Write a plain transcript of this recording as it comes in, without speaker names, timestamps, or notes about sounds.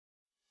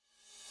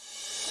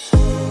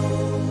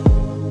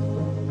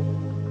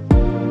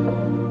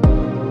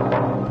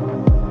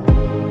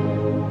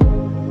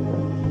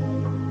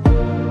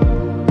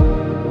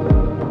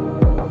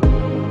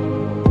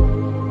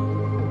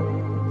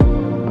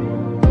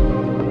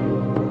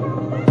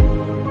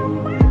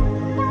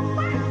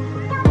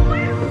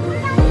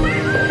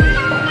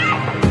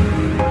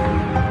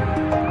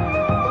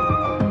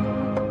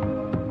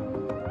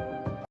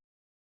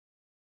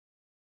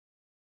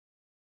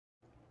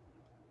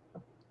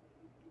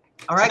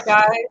All right,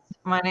 guys.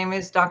 My name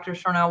is Dr.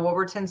 Sharnael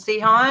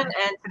Megan,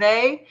 and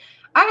today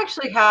I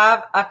actually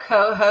have a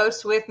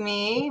co-host with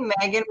me.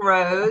 Megan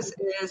Rose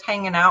is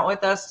hanging out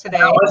with us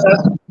today.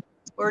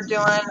 We're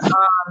doing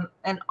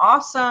an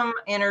awesome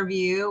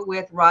interview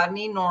with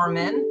Rodney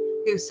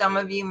Norman, who some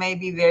of you may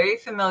be very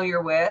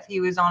familiar with. He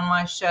was on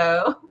my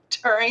show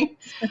during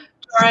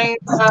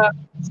the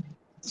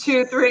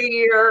 2-3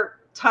 year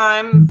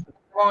time. I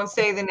won't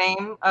say the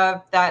name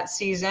of that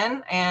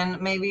season,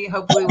 and maybe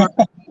hopefully we're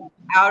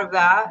out of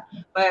that.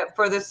 But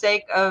for the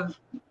sake of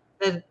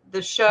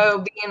the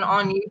show being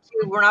on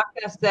YouTube, we're not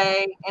going to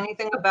say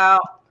anything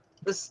about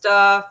the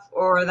stuff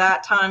or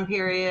that time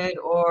period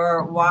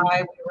or why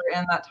we were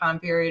in that time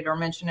period or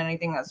mention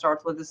anything that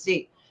starts with a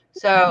C.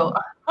 So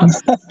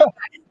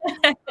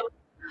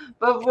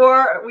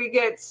before we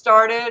get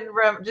started,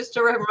 just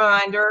a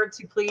reminder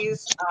to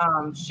please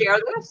share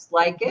this,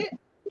 like it,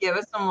 give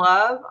us some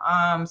love,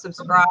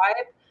 subscribe,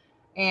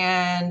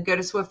 and go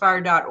to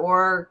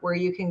swiftfire.org where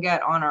you can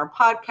get on our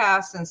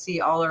podcast and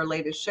see all our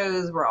latest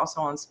shows. We're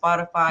also on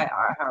Spotify,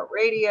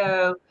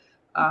 iHeartRadio,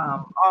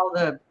 all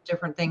the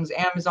different things,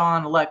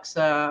 Amazon,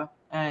 Alexa,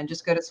 and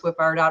just go to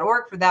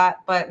swiftfire.org for that.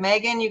 But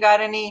Megan, you got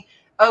any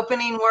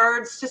opening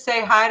words to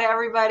say hi to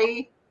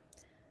everybody?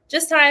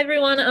 Just hi,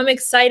 everyone. I'm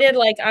excited.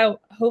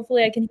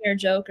 Hopefully I can hear a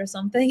joke or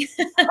something.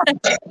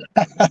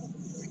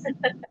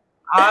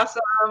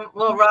 Awesome.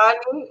 Well,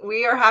 Rodney,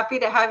 we are happy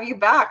to have you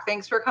back.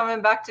 Thanks for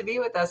coming back to be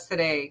with us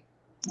today.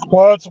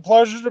 Well, it's a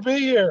pleasure to be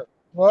here.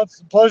 Well,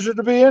 it's a pleasure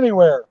to be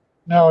anywhere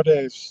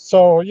nowadays.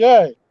 So,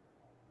 yay.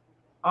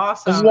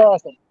 Awesome. This is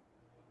awesome.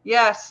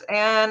 Yes.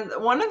 And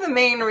one of the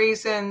main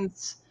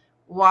reasons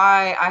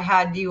why I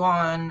had you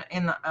on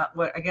in,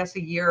 I guess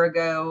a year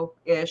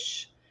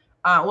ago-ish,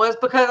 was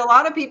because a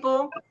lot of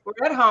people were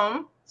at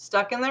home,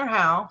 stuck in their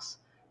house,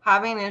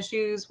 having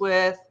issues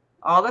with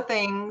all the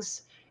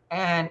things,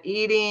 and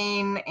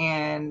eating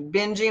and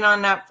binging on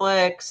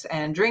Netflix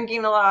and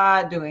drinking a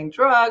lot, doing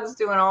drugs,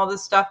 doing all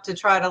this stuff to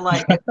try to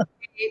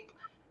escape,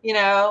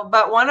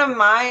 But one of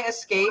my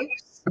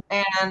escapes,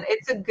 and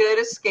it's a good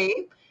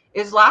escape,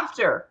 is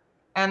laughter.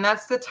 And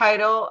that's the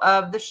title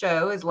of the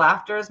show, is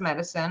Laughter is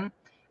Medicine.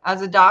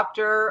 As a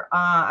doctor,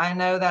 I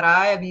know that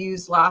I have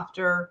used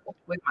laughter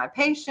with my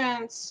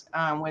patients,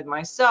 with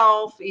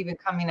myself, even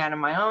coming out of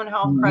my own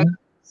health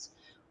crisis.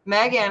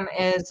 Megan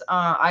is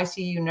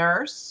ICU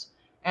nurse,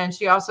 and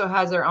she also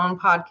has her own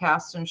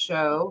podcast and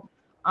show.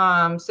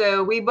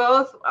 So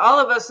all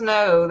of us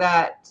know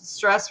that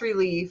stress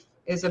relief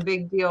is a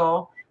big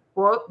deal,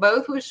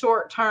 both with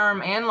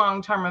short-term and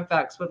long-term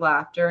effects with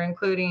laughter,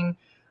 including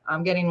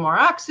getting more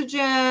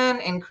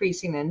oxygen,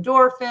 increasing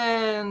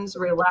endorphins,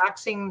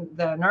 relaxing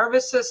the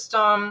nervous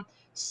system,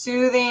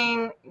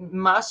 soothing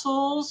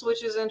muscles,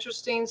 which is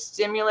interesting,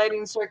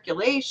 stimulating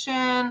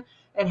circulation.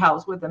 It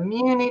helps with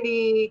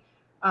immunity,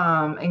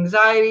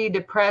 anxiety,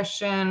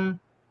 depression.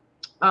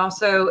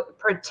 Also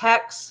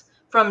protects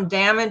from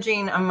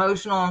damaging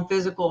emotional and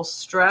physical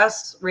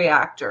stress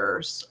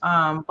reactors.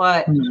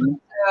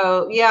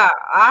 So yeah,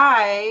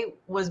 I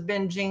was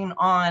binging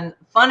on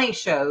funny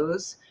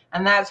shows,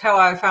 and that's how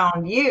I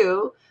found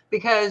you,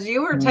 because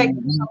you were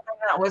taking something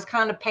that was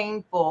kind of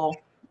painful,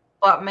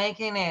 but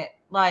making it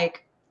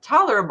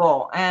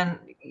tolerable and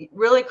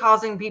really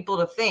causing people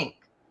to think.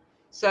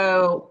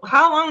 So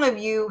how long have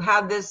you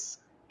had this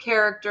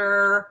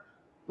character?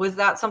 Was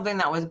that something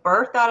that was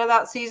birthed out of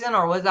that season,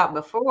 or was that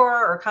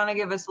before? Or kind of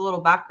give us a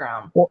little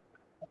background.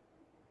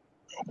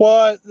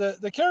 Well,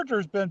 the character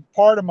has been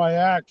part of my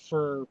act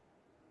for,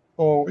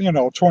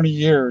 20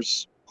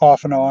 years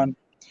off and on.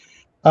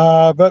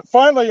 But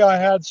finally, I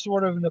had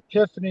sort of an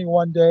epiphany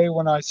one day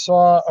when I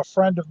saw a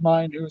friend of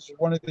mine who's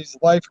one of these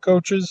life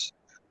coaches,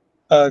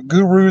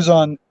 gurus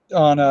on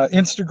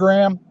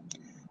Instagram,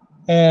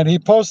 and he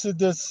posted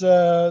this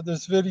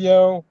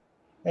video,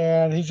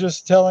 and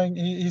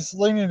he's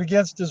leaning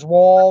against his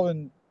wall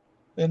and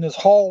in his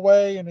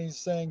hallway, and he's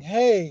saying,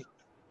 "Hey,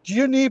 do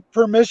you need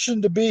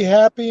permission to be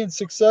happy and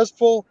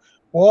successful?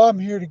 Well, I'm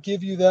here to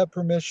give you that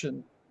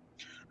permission."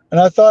 And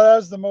I thought that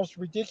was the most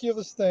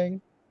ridiculous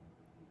thing.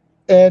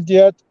 And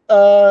yet,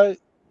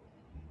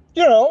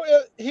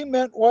 he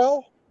meant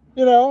well,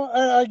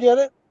 I get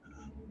it.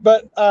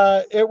 But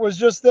it was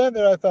just then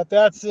that I thought,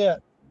 that's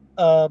it.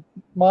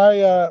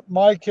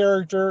 My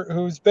character,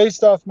 who's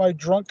based off my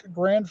drunk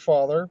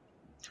grandfather,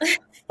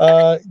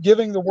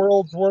 giving the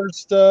world's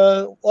worst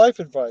life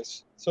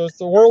advice. So it's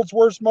the world's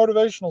worst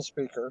motivational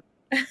speaker.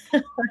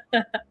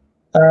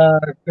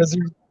 Because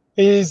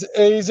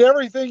he's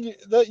everything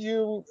that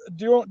you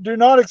do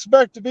not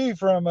expect to be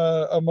from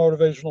a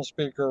motivational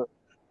speaker.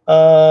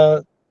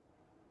 It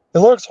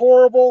looks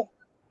horrible.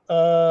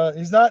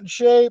 He's not in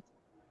shape.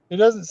 He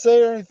doesn't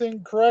say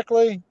anything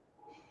correctly.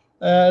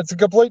 It's a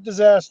complete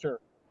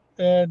disaster,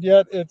 and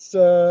yet it's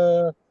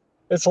a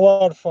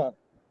lot of fun.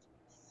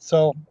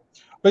 So,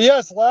 but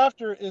yes,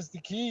 laughter is the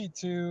key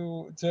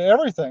to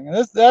everything,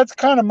 and that's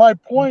kind of my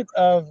point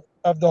of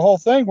the whole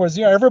thing was,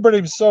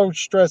 everybody was so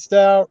stressed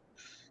out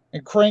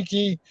and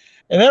cranky,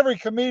 and every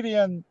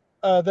comedian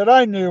that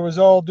I knew was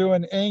all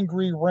doing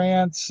angry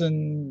rants,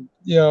 and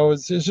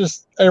it's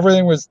just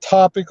everything was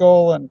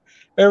topical and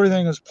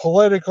everything was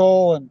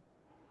political. And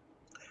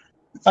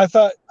I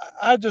thought,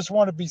 I just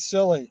want to be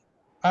silly.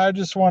 I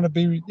just want to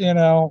be,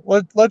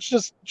 let's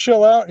just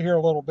chill out here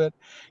a little bit.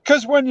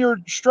 Because when you're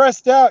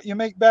stressed out, you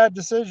make bad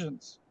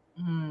decisions.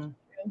 Mm.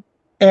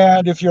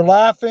 And if you're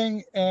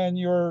laughing and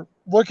you're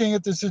looking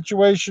at the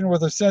situation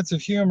with a sense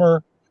of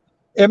humor,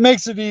 it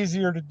makes it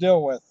easier to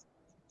deal with,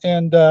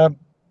 and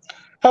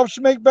helps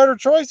you make better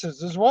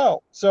choices as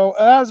well. So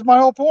that was my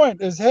whole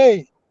point is,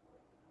 hey,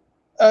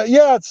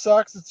 yeah, it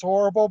sucks. It's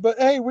horrible. But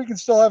hey, we can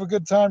still have a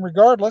good time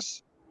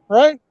regardless.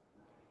 Right?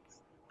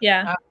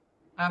 Yeah.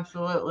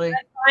 Absolutely.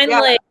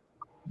 Finally,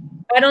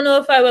 I don't know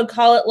if I would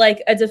call it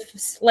like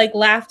like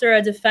laughter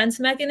a defense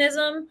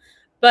mechanism,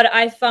 but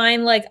I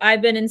find like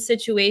I've been in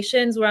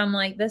situations where I'm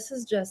like, this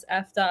is just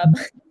effed up.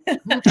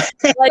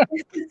 Like,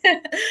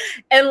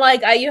 and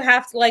like I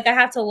have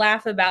to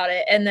laugh about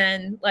it, and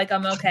then like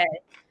I'm okay,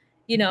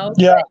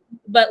 Yeah.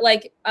 But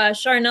like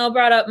Sharnael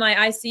brought up my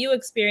ICU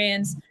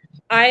experience.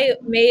 I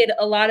made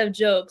a lot of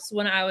jokes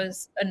when I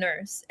was a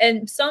nurse,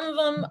 and some of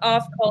them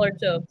off-color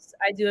jokes,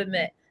 I do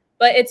admit.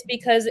 But it's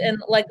because in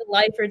like a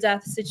life or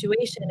death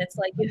situation, it's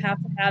like you have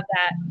to have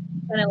that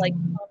kind of like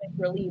comic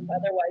relief.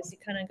 Otherwise, you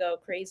kind of go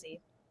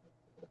crazy.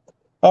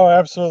 Oh,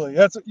 absolutely.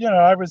 That's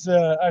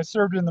I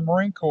served in the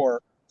Marine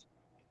Corps,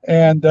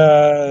 and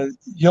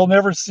you'll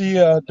never see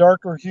a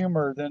darker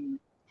humor than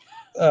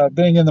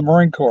being in the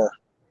Marine Corps.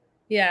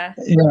 Yeah.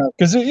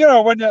 Because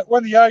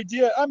when the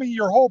idea, I mean,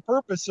 your whole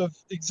purpose of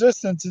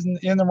existence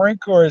in the Marine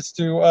Corps is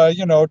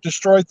to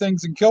destroy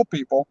things and kill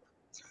people,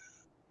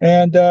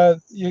 and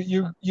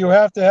you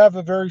have to have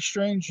a very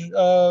strange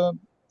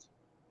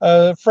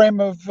frame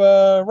of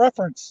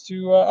reference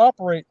to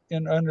operate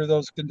under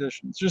those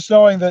conditions. Just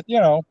knowing that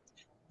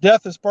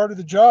death is part of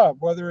the job,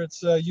 whether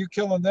it's you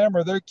killing them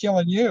or they're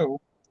killing you.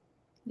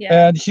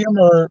 Yeah. And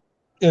humor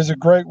is a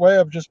great way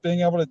of just being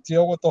able to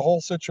deal with the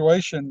whole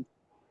situation.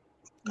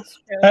 That's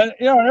true. And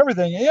and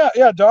everything.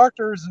 Yeah.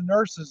 Doctors and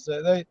nurses,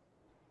 they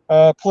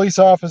police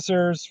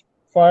officers,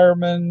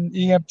 firemen,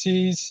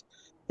 EMTs,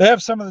 they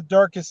have some of the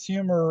darkest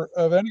humor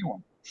of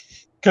anyone,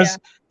 because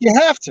you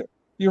have to.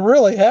 You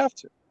really have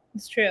to.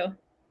 It's true.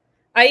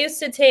 I used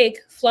to take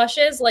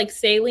flushes, like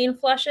saline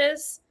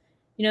flushes,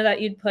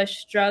 that you'd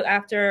push drug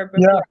after or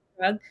before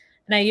drug.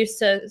 And I used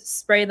to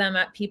spray them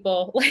at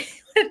people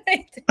like when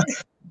they didn't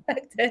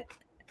expect it.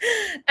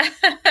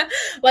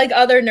 Like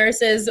other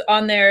nurses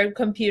on their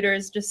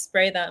computers just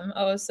spray them.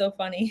 Oh, it was so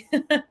funny.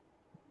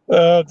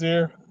 Oh,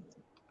 dear.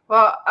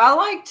 Well, I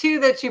like too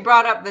that you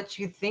brought up that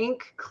you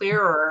think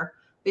clearer,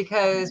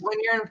 because when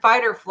you're in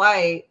fight or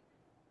flight,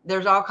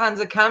 there's all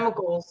kinds of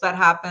chemicals that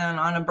happen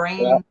on a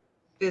brain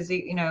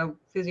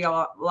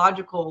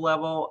physiological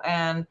level,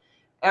 and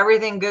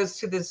everything goes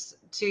to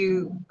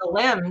the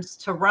limbs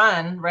to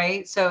run,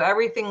 right? So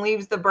everything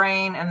leaves the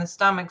brain and the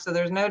stomach, so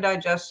there's no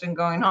digestion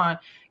going on.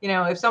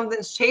 If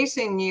something's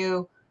chasing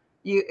you,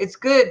 it's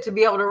good to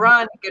be able to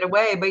run and get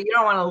away, but you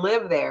don't want to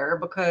live there,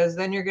 because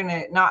then you're going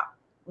to not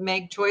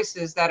make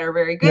choices that are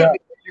very good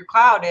because you're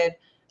clouded.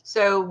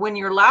 So when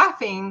you're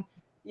laughing,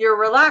 you're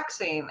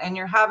relaxing and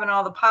you're having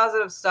all the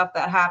positive stuff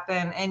that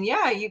happen. And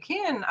you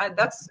can.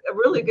 That's a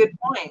really good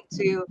point,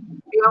 to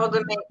be able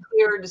to make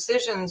clear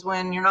decisions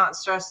when you're not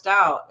stressed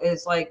out,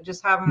 is like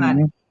just having that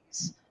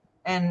ease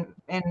and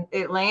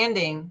it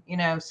landing,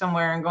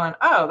 somewhere and going,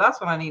 oh, that's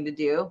what I need to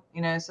do,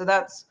 so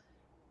that's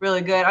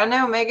really good. I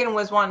know Megan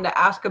was wanting to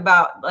ask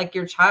about like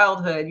your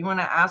childhood. You want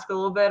to ask a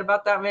little bit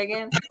about that,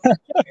 Megan?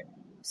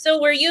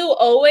 So were you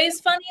always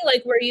funny?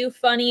 Like, were you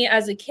funny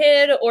as a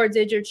kid, or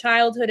did your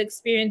childhood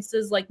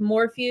experiences like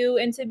morph you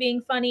into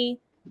being funny?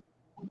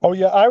 Oh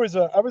yeah, I was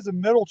a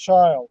middle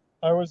child.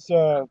 I was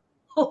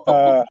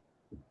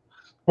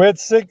we had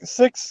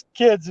six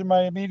kids in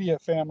my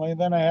immediate family, and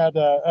then I had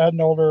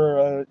an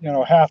older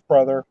half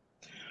brother.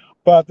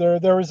 But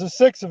there was the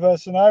six of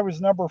us, and I was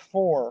number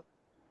 4,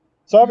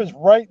 so I was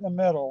right in the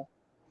middle.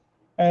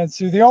 And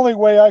so the only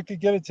way I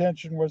could get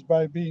attention was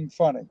by being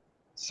funny.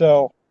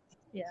 So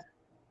yeah.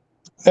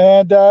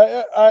 And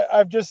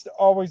I've just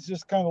always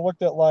just kind of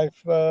looked at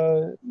life,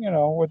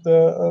 with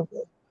a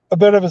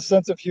bit of a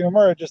sense of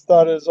humor. I just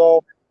thought it was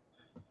all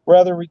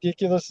rather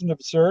ridiculous and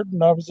absurd,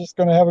 and I was just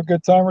going to have a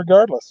good time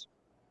regardless.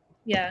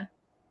 Yeah.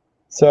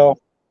 So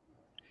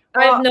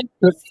I've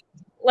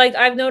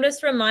noticed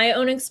from my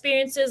own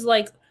experiences,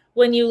 like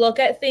when you look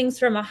at things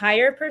from a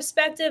higher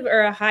perspective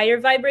or a higher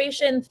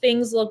vibration,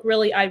 things look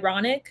really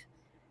ironic.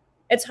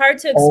 It's hard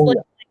to explain. Oh,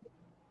 yeah.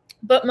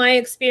 But my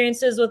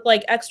experiences with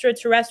like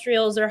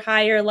extraterrestrials or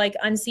higher like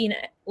unseen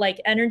like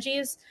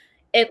energies,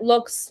 it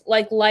looks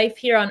like life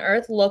here on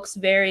Earth looks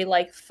very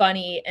like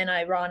funny and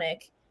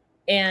ironic.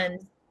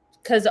 And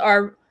because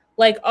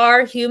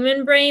our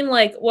human brain,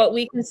 like what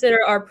we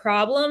consider our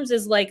problems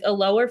is like a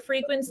lower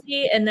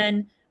frequency. And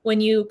then when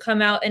you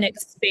come out and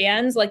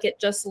expands, like it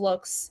just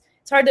looks,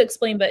 it's hard to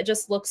explain, but it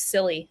just looks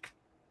silly.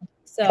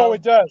 So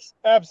it does.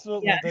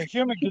 Absolutely. yeah. The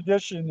human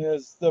condition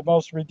is the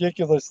most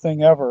ridiculous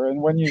thing ever.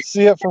 And when you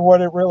see it for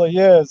what it really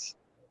is,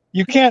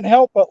 you can't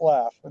help but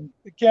laugh. And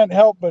you can't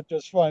help but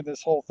just find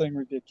this whole thing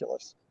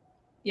ridiculous.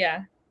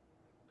 Yeah.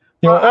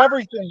 Well,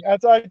 Everything,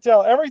 as I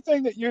tell,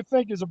 everything that you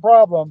think is a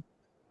problem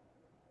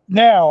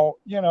now,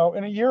 in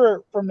a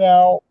year from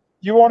now,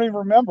 you won't even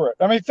remember it.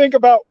 I mean, think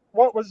about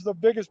what was the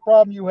biggest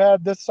problem you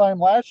had this time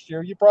last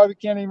year. You probably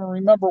can't even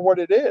remember what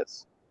it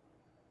is.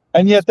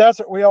 And yet that's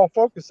what we all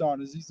focus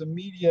on, is these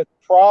immediate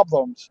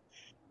problems.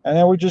 And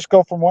then we just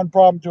go from one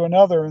problem to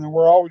another, and then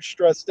we're always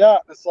stressed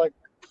out. It's like,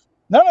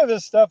 none of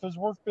this stuff is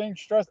worth being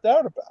stressed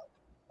out about.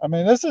 I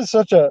mean, this is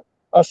such a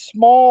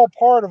small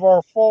part of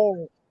our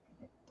full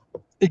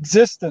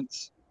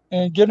existence,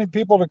 and getting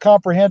people to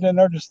comprehend and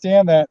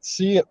understand that,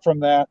 see it from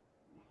that.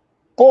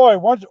 Boy,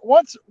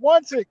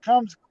 once it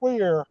comes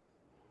clear,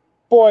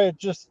 boy,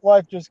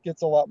 life just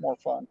gets a lot more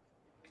fun.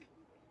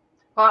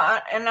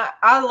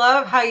 I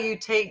love how you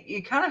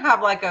kind of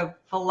have like a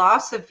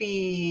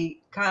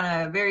philosophy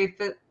kind of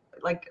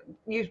like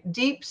you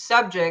deep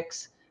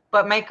subjects,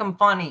 but make them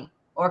funny,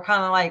 or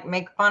kind of like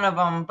make fun of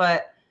them,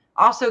 but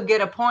also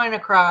get a point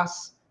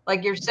across.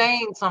 Like you're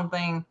saying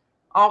something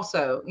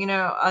also,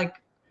 like,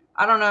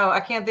 I don't know. I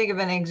can't think of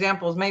any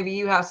examples. Maybe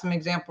you have some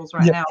examples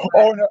right now.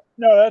 Oh,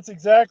 no, that's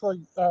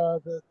exactly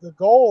the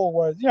goal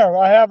was,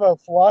 I have a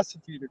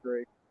philosophy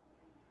degree.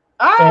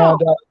 Oh, And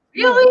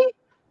really?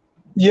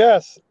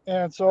 yes,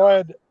 and so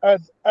I'd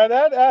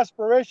had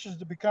aspirations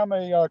to become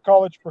a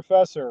college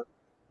professor,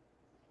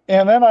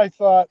 and then I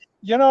thought,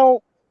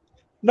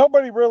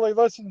 nobody really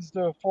listens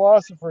to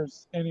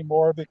philosophers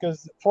anymore,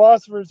 because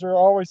philosophers are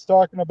always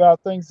talking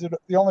about things that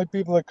the only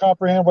people that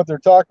comprehend what they're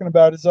talking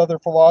about is other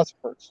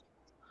philosophers.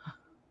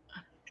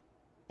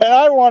 And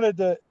I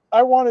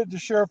wanted to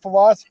share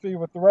philosophy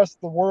with the rest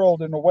of the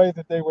world in a way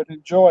that they would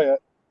enjoy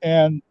it,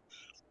 and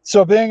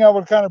so being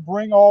able to kind of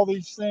bring all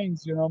these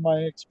things, my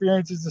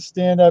experience as a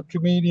stand-up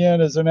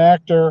comedian, as an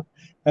actor,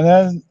 and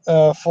then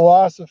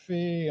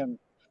philosophy and,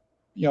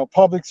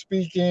 public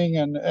speaking,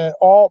 and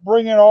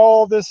bringing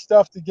all this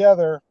stuff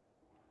together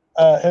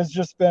has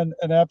just been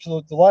an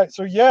absolute delight.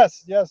 So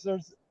yes,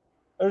 there's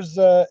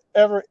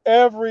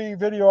every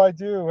video I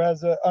do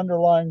has an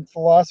underlying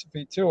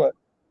philosophy to it,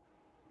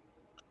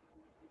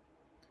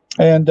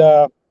 and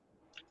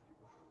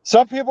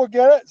some people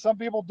get it, some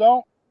people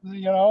don't.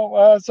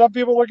 Some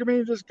people look at me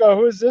and just go,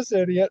 "Who is this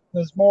idiot,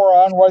 this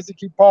moron? Why does he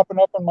keep popping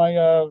up on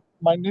my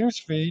news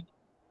feed?"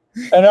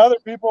 And other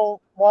people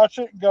watch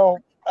it and go,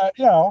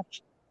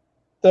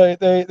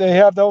 they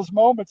have those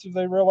moments where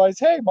they realize,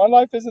 hey, my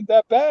life isn't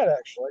that bad,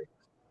 actually.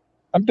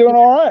 I'm doing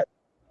all right.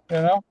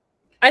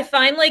 I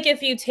find like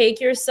if you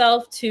take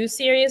yourself too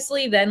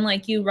seriously, then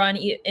like you run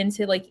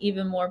into like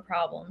even more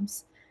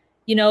problems.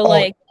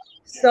 Like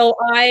so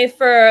I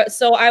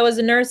was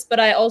a nurse, but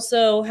I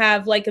also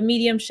have like a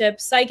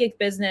mediumship psychic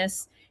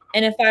business.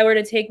 And if I were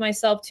to take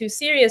myself too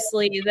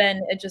seriously,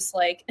 then it just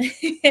like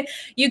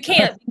you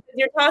can't, because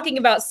you're talking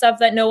about stuff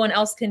that no one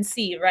else can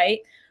see,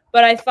 right?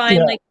 But I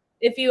find like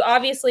if you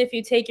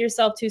take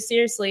yourself too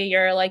seriously,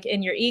 you're like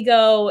in your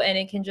ego, and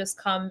it can just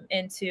come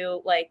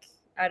into like,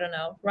 I don't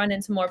know, run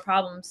into more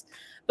problems.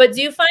 But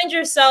do you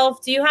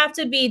have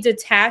to be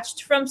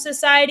detached from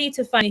society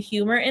to find the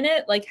humor in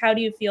it? Like, how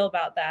do you feel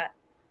about that?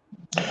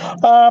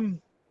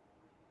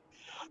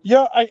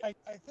 Yeah, I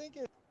think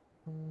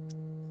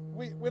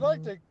we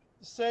like to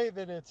say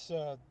that it's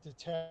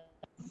detached,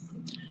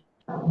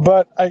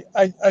 but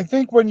I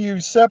think when you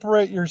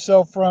separate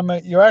yourself from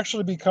it, you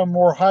actually become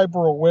more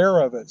hyper aware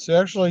of it.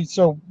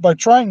 So by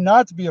trying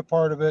not to be a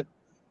part of it,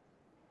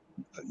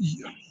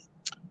 you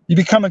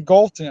become a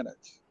goat in it.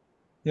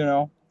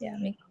 Yeah.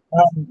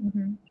 I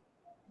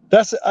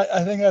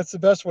think that's the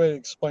best way to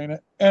explain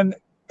it.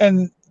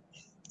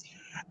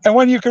 And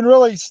when you can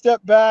really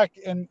step back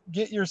and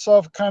get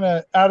yourself kind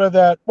of out of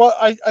that, well,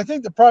 I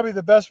think that probably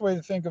the best way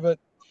to think of it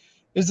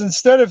is,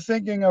 instead of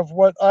thinking of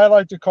what I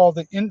like to call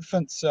the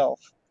infant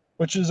self,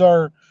 which is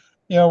our,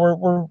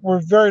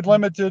 we're very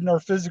limited in our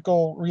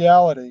physical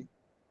reality.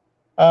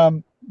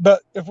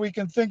 But if we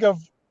can think of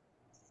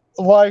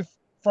life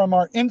from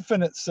our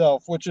infinite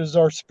self, which is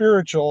our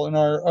spiritual and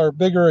our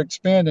bigger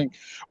expanding,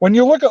 when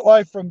you look at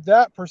life from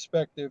that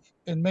perspective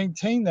and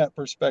maintain that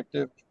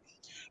perspective,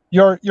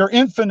 your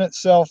infinite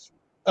self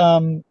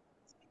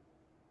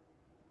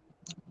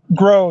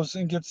grows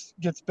and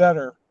gets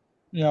better,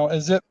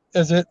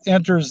 as it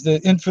enters the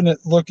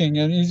infinite looking,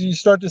 and you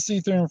start to see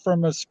things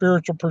from a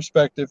spiritual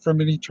perspective, from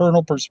an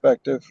eternal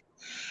perspective.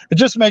 It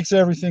just makes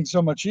everything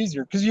so much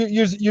easier, because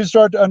you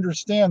start to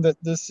understand that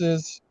this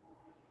is,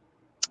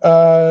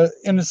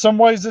 in some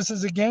ways, this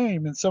is a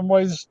game. In some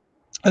ways,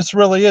 this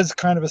really is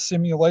kind of a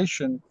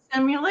simulation.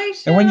 And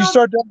when you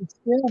start to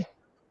understand,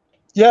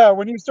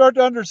 when you start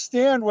to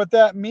understand what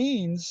that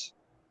means,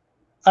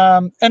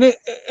 and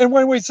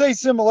when we say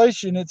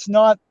simulation, it's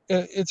not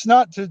to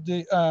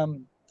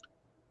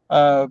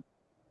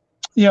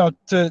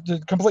to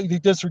completely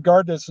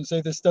disregard this and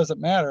say this doesn't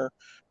matter,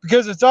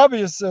 because it's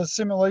obvious a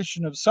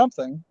simulation of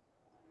something.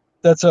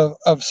 that's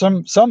of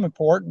some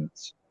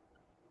importance.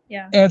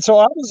 Yeah. And so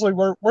obviously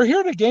we're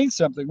here to gain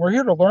something. We're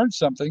here to learn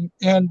something.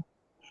 And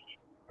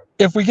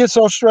if we get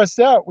so stressed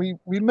out, we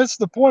miss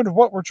the point of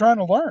what we're trying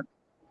to learn.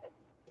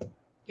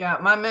 Yeah,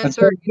 And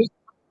so,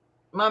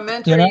 my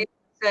mentor you know, used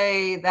to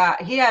say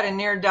that he had a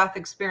near-death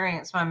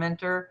experience, my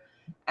mentor,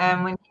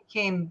 and when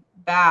he came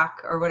back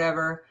or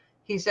whatever,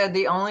 he said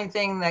the only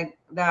thing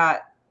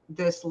that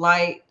this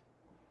light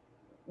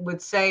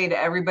would say to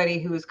everybody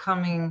who was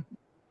coming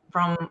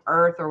from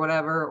Earth or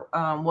whatever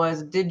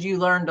was, "Did you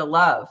learn to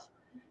love?"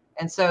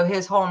 And so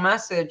his whole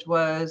message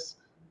was,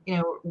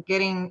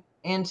 getting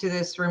into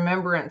this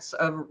remembrance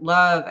of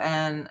love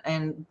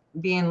and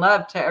being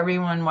loved to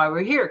everyone while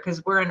we're here,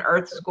 because we're in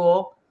Earth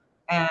school,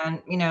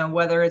 and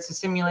whether it's a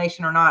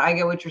simulation or not, I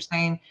get what you're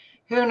saying.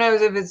 Who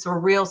knows if it's a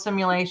real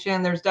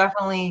simulation? There's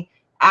definitely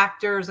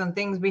actors and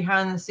things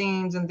behind the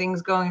scenes and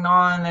things going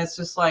on. It's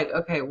just like,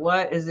 okay,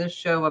 what is this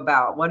show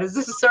about? What is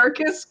this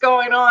circus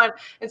going on?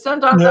 And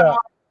sometimes I'm yeah, like,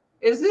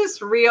 is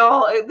this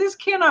real? This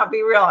cannot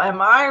be real.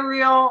 Am I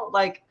real?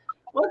 Like,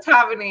 what's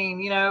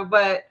happening?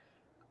 But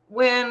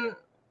when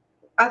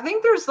I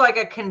think there's like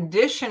a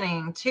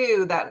conditioning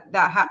too that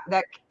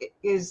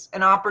is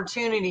an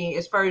opportunity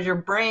as far as your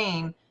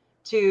brain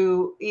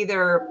to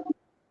either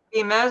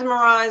be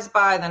mesmerized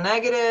by the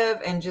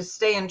negative and just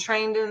stay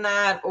entrained in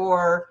that,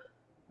 or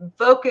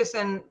focus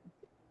and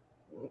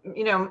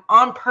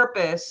on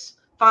purpose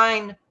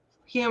find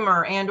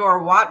humor and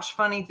or watch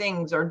funny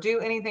things or do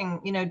anything,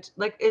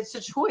 like it's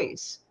a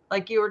choice,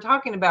 like you were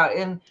talking about.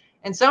 And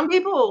some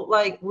people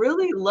like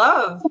really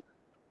love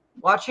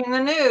watching the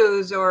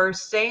news or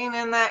staying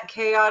in that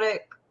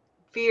chaotic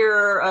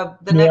fear of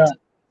the yeah, next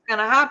going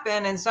to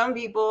happen. And some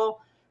people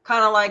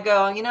kind of like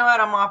go, you know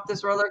what, I'm off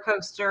this roller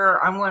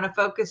coaster. I'm going to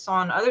focus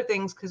on other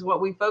things, because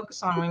what we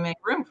focus on, we make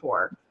room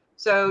for.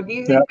 So do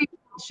you yeah. think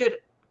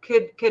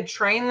people could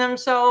train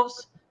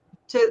themselves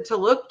to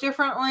look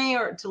differently,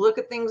 or to look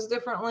at things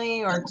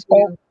differently, or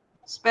Oh, to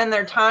spend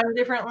their time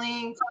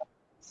differently?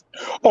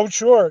 oh,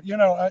 sure.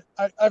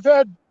 I've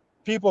had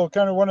people,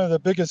 kind of one of the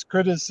biggest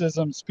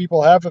criticisms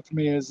people have of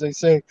me is they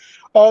say,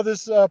 oh,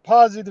 this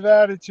positive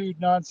attitude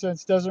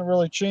nonsense doesn't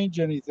really change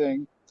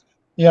anything.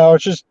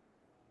 It's just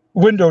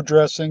window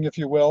dressing, if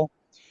you will.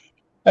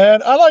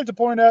 And I like to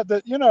point out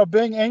that,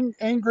 being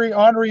angry,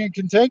 ornery, and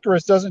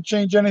cantankerous doesn't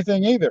change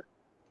anything either.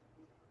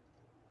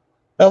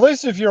 At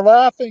least if you're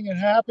laughing and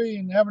happy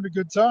and having a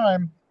good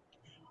time,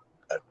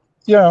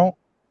 you know,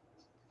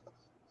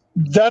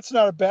 that's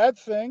not a bad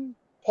thing.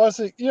 Plus,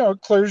 it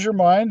clears your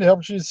mind,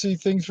 helps you see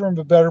things from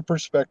a better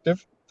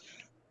perspective.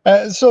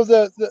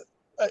 So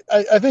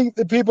I think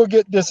that people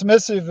get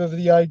dismissive of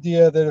the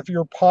idea that if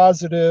you're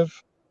positive,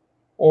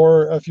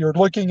 or if you're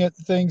looking at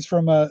things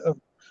from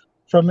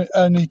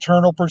an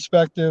eternal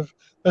perspective,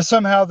 that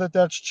somehow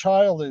that's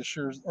childish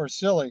or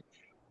silly.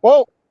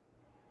 Well,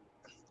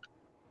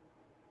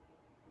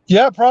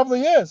 yeah, it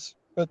probably is,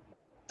 but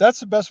that's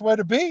the best way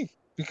to be,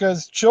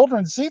 because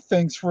children see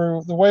things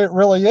for the way it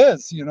really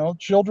is.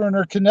 Children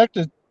are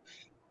connected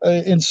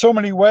in so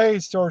many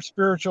ways to our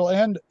spiritual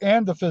and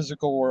the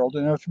physical world,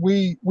 and if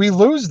we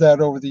lose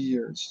that over the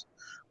years,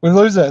 we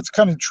lose that. It's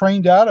kind of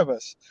trained out of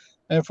us.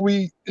 And if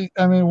we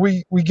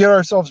get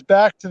ourselves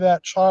back to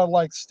that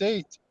childlike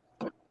state,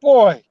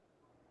 boy,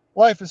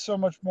 life is so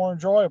much more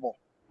enjoyable.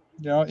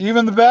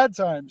 Even the bad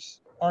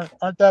times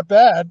aren't that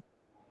bad.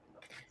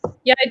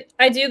 Yeah,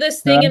 I do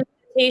this Yeah. thing in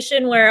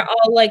meditation where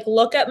I'll like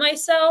look at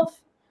myself,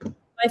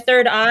 my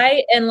third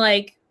eye, and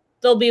like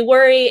there'll be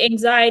worry,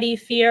 anxiety,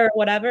 fear,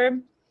 whatever.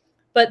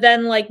 But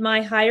then like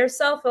my higher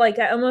self, like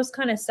I almost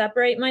kind of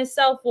separate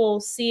myself, will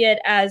see it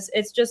as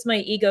it's just my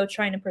ego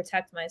trying to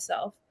protect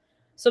myself.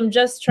 So I'm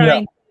just Yeah.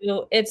 trying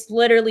to, it's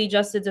literally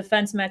just a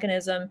defense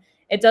mechanism.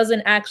 It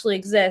doesn't actually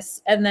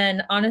exist. And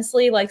then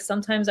honestly, like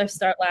sometimes I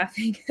start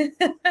laughing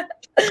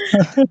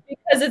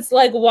because it's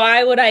like,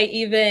 why would I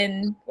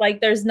even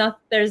like, there's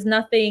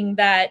nothing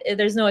that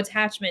there's no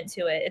attachment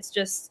to it. It's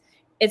just,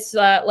 it's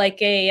like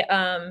a,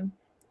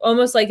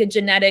 almost like a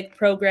genetic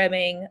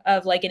programming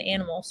of like an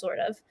animal sort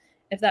of,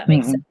 if that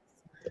makes sense.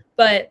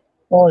 But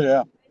Oh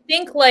yeah. I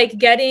think like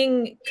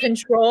getting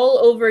control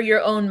over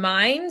your own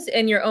mind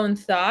and your own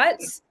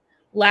thoughts,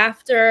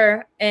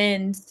 laughter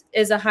and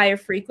is a higher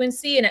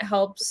frequency, and it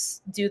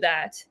helps do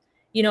that.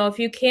 If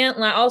you can't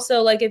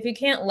also like if you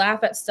can't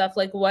laugh at stuff,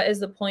 like what is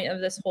the point of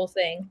this whole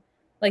thing?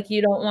 Like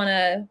you don't want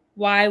to,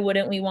 why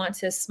wouldn't we want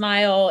to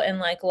smile and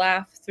like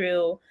laugh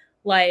through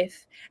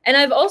life? And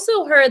I've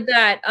also heard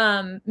that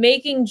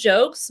making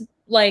jokes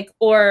like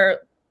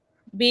or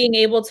being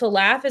able to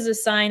laugh is a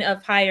sign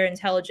of higher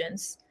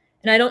intelligence.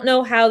 And I don't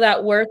know how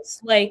that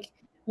works like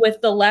with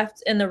the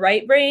left and the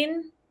right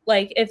brain,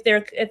 like if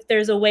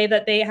there's a way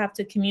that they have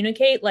to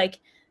communicate, like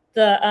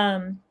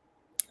the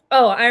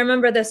oh, I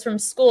remember this from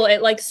school.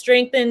 It like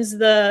strengthens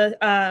the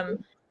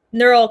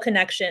neural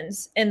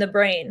connections in the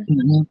brain.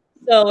 Mm-hmm.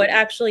 So it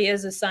actually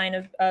is a sign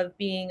of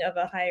being of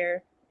a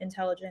higher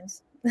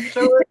intelligence.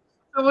 So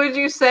would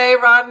you say,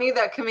 Rodney,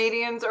 that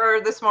comedians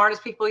are the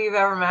smartest people you've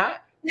ever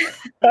met?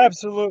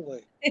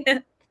 Absolutely.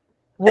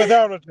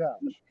 without a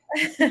doubt.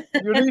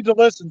 You need to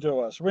listen to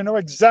us. We know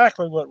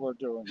exactly what we're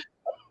doing.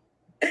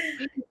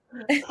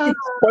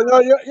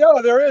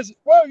 Well, there is.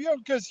 Well,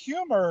 because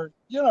humor,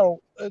 to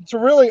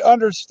really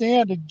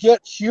understand and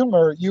get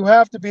humor, you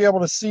have to be able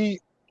to see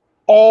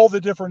all the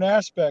different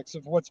aspects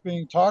of what's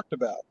being talked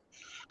about.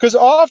 Because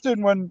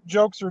often when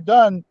jokes are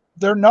done,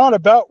 they're not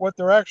about what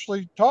they're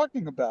actually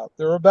talking about.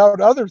 They're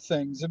about other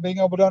things, and being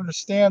able to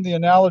understand the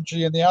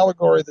analogy and the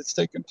allegory that's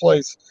taking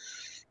place.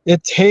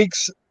 It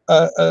takes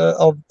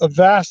a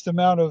vast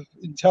amount of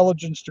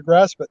intelligence to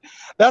grasp it.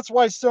 That's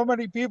why so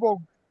many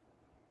people,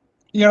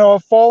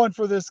 have fallen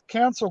for this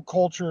cancel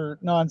culture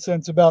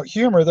nonsense about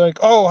humor. They're like,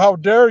 "Oh, how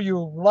dare you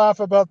laugh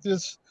about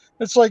this?"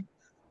 It's like,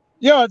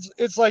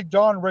 it's like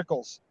Don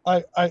Rickles.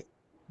 I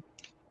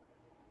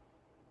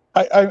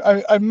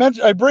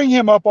bring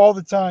him up all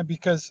the time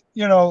because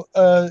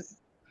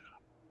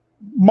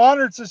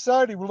modern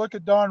society will look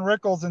at Don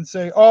Rickles and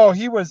say, "Oh,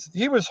 he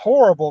was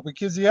horrible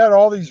because he had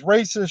all these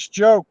racist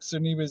jokes,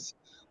 and he was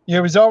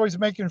always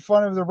making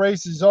fun of the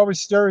races, he's always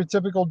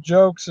stereotypical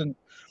jokes, and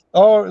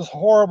oh, it was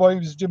horrible. He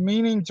was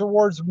demeaning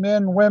towards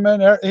men,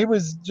 women. He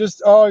was he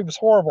was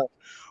horrible."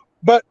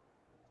 But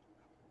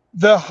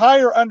the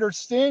higher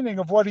understanding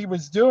of what he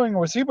was doing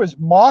was he was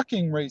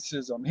mocking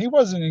racism. He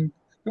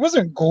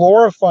wasn't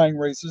glorifying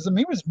racism.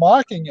 He was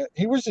mocking it.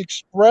 He was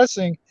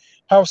expressing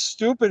how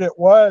stupid it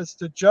was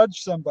to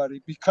judge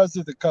somebody because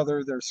of the color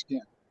of their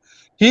skin.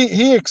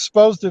 He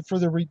exposed it for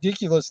the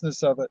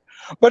ridiculousness of it.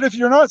 But if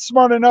you're not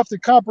smart enough to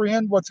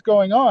comprehend what's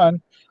going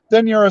on,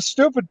 then you're a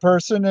stupid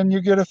person and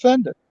you get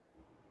offended.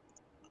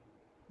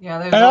 Yeah,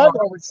 and I've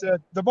always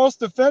said the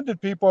most offended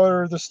people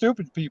are the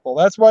stupid people.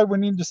 That's why we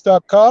need to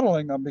stop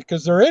coddling them,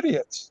 because they're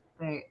idiots.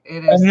 It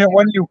is. And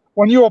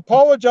when you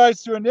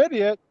apologize to an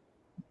idiot,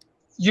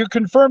 you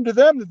confirm to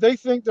them that they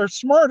think they're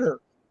smarter.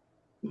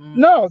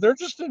 No, they're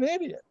just an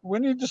idiot. We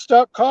need to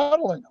stop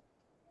coddling them.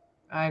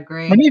 I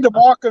agree. We need to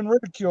mock and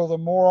ridicule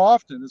them more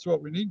often is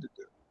what we need to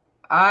do.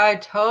 I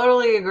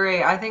totally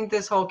agree. I think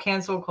this whole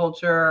cancel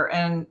culture,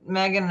 and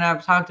Megan and I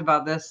have talked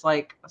about this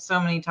like so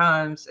many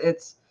times.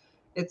 It's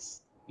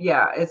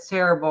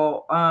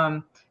terrible.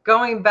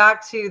 Going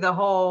back to the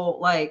whole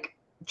like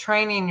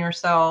training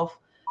yourself.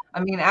 I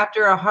mean,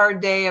 after a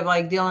hard day of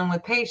like dealing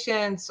with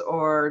patients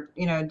or,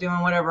 doing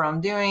whatever I'm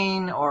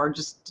doing or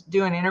just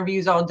doing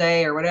interviews all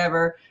day or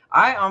whatever,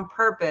 I on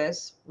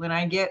purpose, when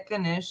I get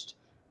finished,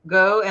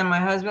 go and my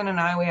husband and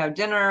I, we have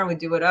dinner, we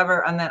do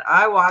whatever. And then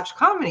I watch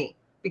comedy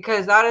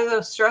because that is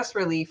a stress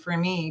relief for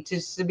me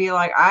just to be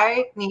like,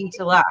 I need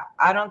to laugh.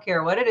 I don't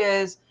care what it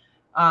is.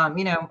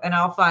 And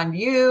I'll find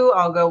you,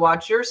 I'll go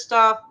watch your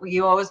stuff.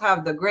 You always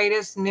have the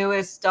greatest,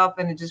 newest stuff,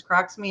 and it just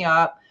cracks me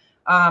up.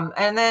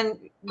 And then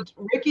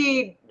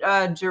Ricky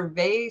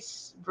Gervais,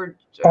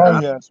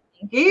 yes,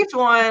 he's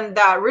one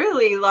that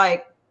really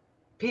like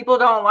people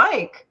don't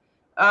like.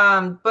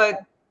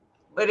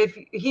 But if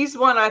he's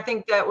one, I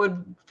think that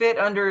would fit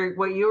under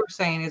what you were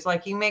saying, is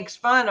like he makes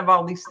fun of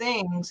all these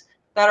things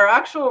that are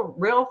actual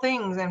real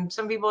things, and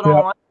some people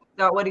don't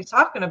like what he's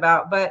talking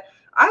about. But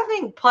I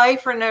think play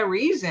for no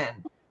reason.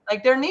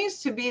 Like there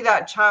needs to be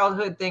that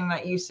childhood thing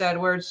that you said,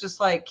 where it's just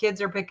like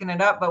kids are picking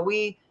it up, but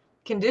we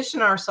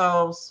condition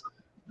ourselves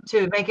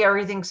to make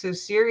everything so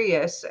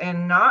serious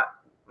and not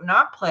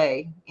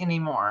play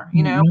anymore.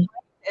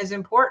 Is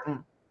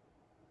important.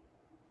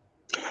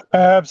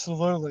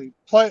 Absolutely.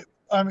 Play.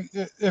 I mean,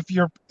 if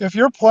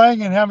you're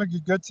playing and having a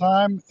good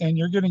time and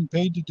you're getting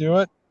paid to do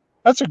it,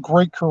 that's a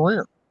great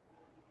career,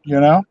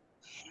 And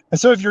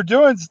so if you're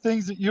doing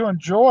things that you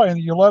enjoy and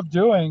you love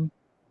doing,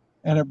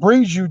 and it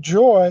brings you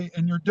joy,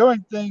 and you're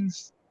doing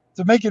things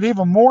to make it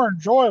even more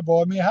enjoyable,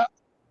 I mean, how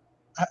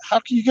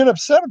can you get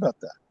upset about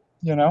that?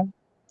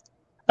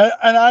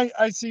 And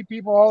I see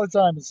people all the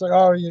time. It's like,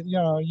 oh,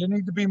 you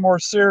need to be more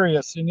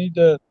serious. You need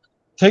to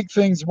take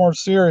things more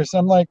serious.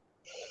 I'm like,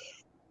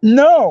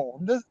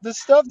 no, the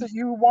stuff that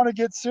you want to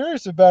get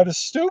serious about is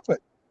stupid.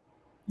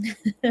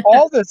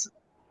 All this,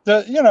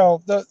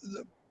 the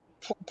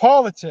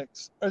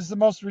politics is the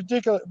most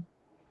ridiculous.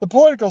 The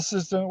political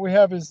system we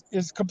have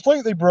is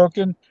completely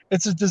broken.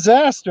 It's a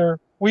disaster.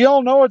 We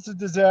all know it's a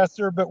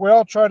disaster, but we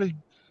all try to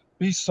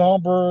be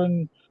somber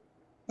and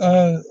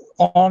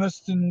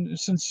honest and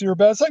sincere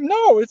about it. It's like,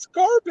 no, it's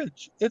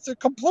garbage. It's a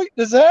complete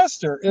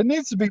disaster. It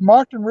needs to be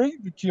mocked and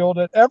ridiculed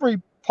at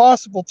every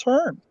possible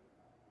turn.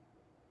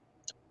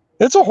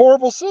 It's a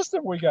horrible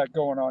system we got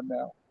going on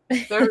now.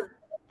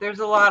 There's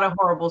a lot of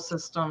horrible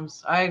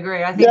systems. I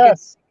agree. I think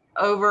it's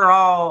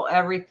overall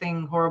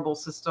everything horrible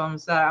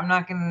systems that I'm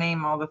not going to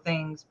name all the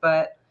things,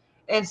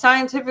 and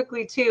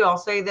scientifically too, I'll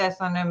say this.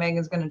 I know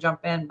Megan's going to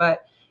jump in,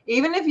 but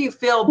even if you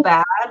feel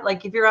bad,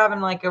 like if you're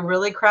having like a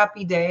really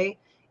crappy day,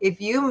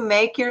 if you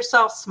make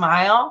yourself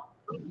smile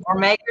or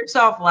make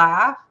yourself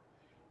laugh,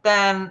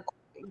 then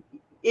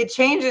it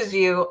changes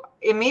you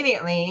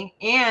immediately.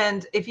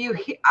 And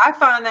I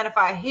find that if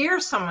I hear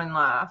someone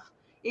laugh,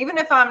 even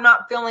if I'm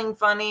not feeling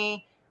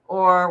funny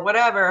or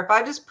whatever, if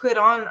I just put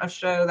on a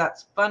show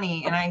that's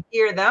funny and I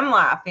hear them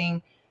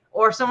laughing,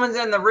 or someone's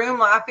in the room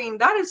laughing,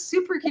 that is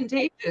super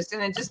contagious,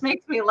 and it just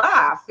makes me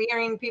laugh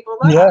hearing people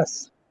laugh.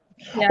 Yes.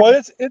 Yeah.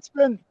 Well, it's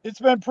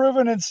been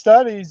proven in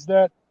studies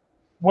that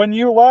when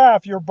you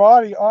laugh, your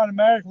body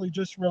automatically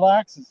just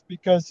relaxes,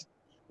 because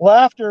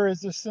laughter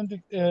is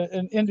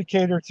an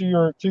indicator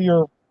to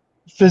your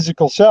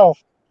physical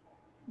self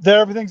that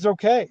everything's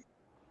okay.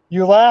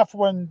 You laugh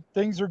when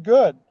things are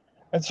good.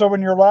 And so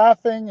when you're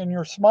laughing and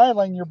you're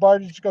smiling, your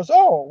body just goes,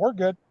 "Oh, we're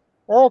good.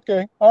 We're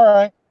okay. All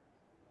right.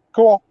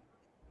 Cool."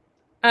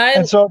 I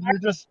And so if you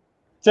just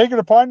take it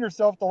upon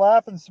yourself to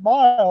laugh and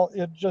smile,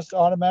 it just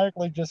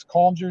automatically just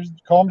calms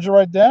you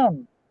right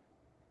down.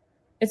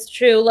 It's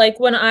true. Like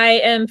when I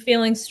am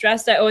feeling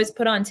stressed, I always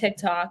put on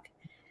TikTok.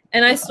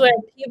 And I swear,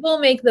 people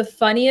make the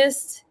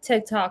funniest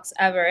TikToks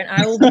ever. And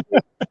I will be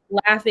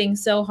laughing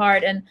so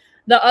hard. And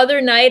the other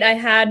night, I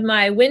had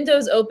my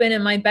windows open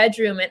in my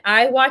bedroom, and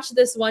I watched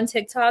this one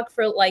TikTok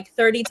for like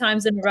 30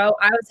 times in a row.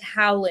 I was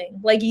howling,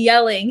 like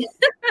yelling.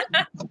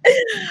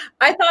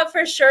 I thought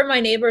for sure my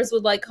neighbors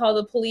would like call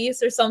the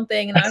police or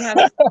something, and I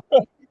would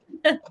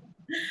have.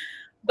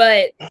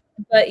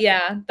 But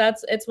yeah,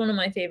 it's one of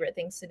my favorite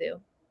things to do.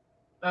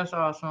 That's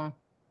awesome.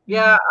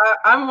 Yeah,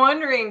 I'm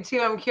wondering too.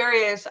 I'm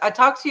curious. I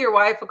talked to your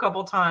wife a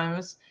couple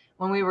times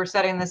when we were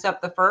setting this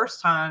up the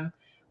first time.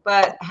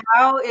 But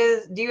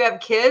do you have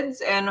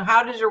kids, and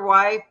how does your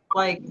wife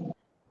like?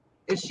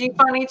 Is she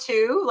funny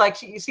too?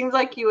 Like, it seems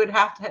like you would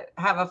have to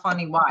have a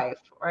funny wife,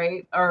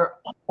 right? Or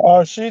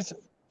Oh, she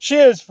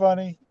is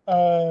funny.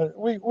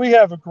 We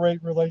have a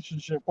great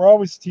relationship. We're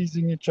always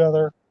teasing each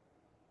other,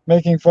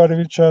 making fun of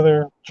each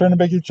other, trying to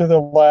make each other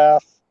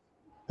laugh.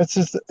 It's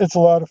a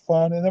lot of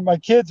fun. And then my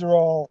kids are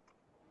all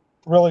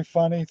really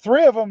funny.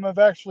 Three of them have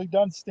actually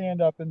done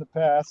stand up in the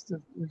past,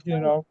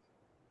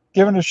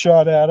 given a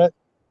shot at it.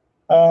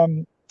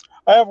 Um,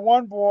 I have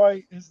one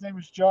boy, his name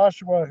is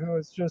Joshua, who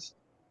is just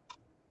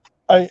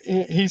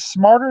he's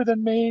smarter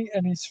than me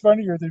and he's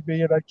funnier than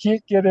me, and I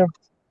keep trying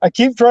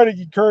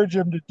to encourage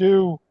him to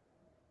do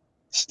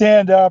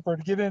stand up or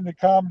to get into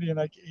comedy,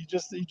 and he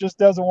just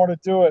doesn't want to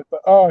do it.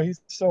 But oh,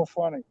 he's so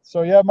funny.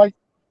 So my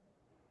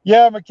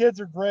kids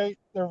are great.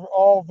 They're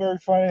all very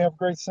funny, have a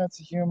great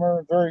sense of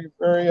humor, very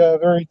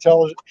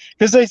intelligent.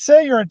 Because they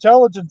say your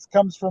intelligence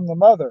comes from the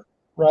mother,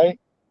 right?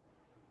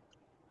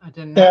 I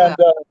didn't know And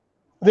that.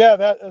 yeah,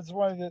 that is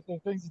one of the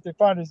things that they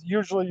find is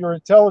usually your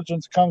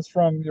intelligence comes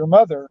from your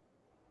mother.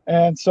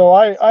 And so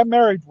I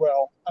married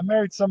well. I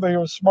married somebody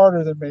who was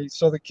smarter than me,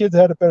 so the kids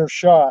had a better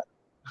shot.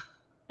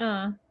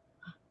 Uh,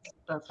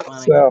 That's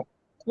funny. So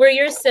were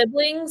your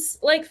siblings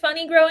like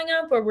funny growing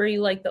up, or were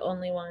you like the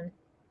only one?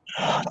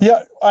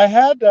 yeah, I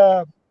had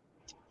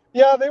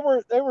they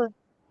were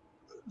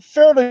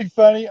fairly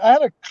funny. I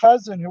had a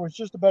cousin who was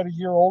just about a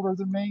year older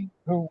than me,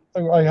 who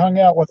I hung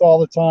out with all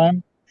the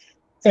time,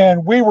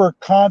 and we were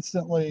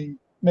constantly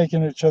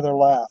making each other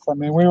laugh. I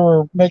mean, we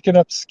were making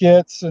up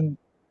skits, and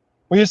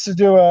we used to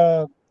do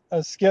a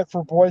skit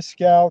for Boy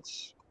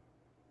Scouts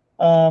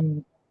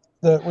um,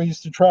 that we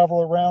used to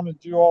travel around and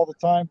do all the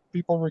time.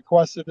 People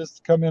requested us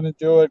to come in and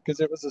do it because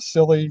it was a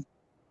silly,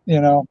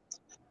 you know,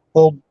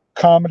 little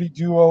comedy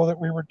duo that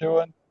we were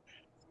doing.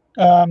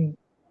 Um,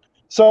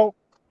 so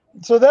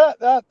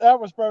that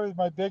was probably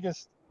my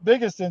biggest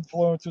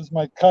influence was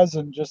my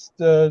cousin, just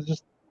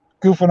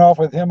goofing off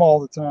with him all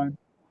the time.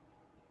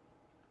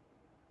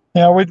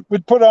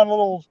 We'd put on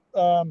little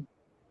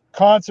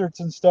concerts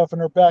and stuff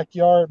in our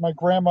backyard, my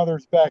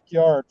grandmother's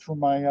backyard, for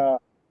my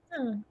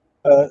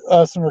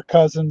us and her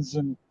cousins.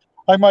 And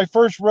my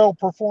first real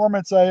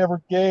performance I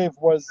ever gave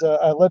was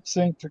I lip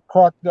synced to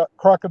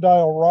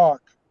Crocodile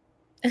Rock.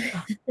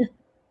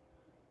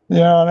 And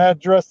I had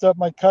dressed up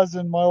my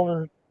cousin. My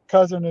older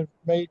cousin had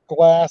made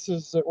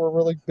glasses that were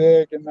really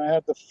big, and I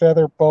had the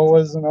feather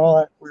boas and all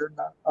that weird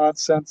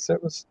nonsense.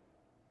 It was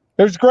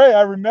great.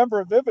 I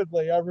remember it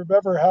vividly. I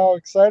remember how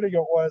exciting it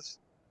was,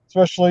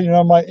 especially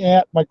my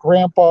aunt, my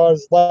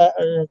grandpa's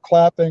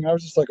clapping. I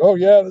was just like, oh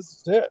yeah,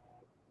 this is it.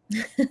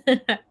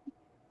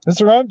 This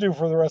is what I'm doing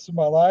for the rest of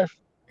my life.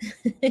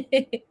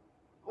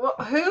 Well,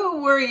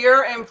 who were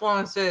your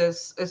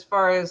influences as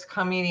far as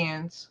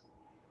comedians?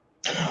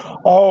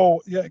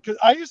 Oh yeah, because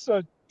I used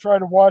to try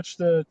to watch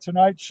the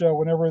Tonight Show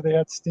whenever they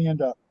had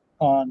stand up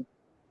on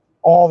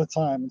all the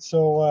time, and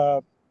so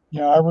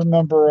I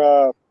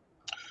remember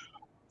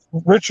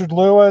Richard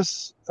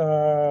Lewis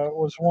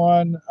was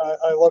one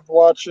I loved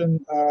watching.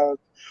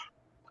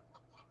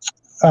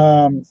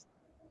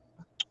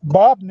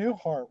 Bob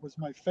Newhart was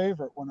my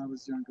favorite when I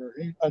was younger.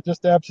 I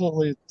just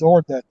absolutely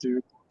adored that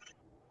dude.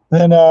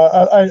 Then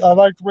I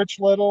liked Rich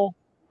Little.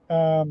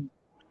 Um,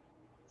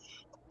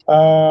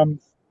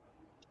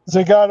 as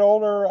I got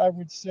older, I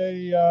would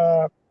say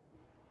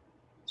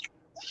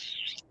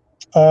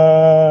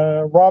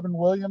Robin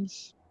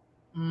Williams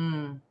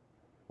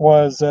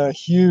was a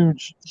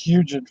huge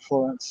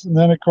influence. And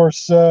then, of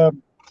course, I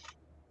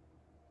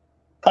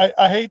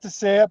hate to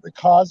say it, but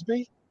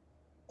Cosby,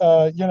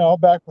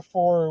 back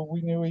before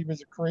we knew he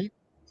was a creep,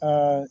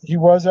 he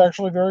was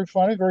actually very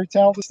funny, very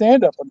talented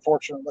stand-up,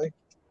 unfortunately.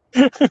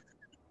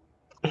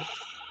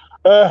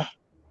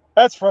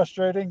 That's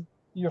frustrating.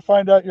 You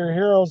find out your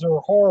heroes are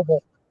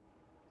horrible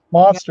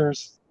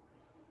monsters.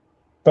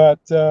 But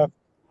no,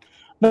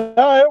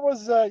 it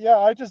was yeah.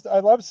 I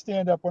loved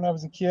stand up when I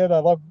was a kid. I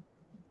loved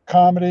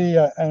comedy,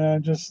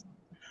 and it's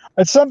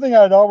something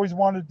I'd always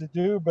wanted to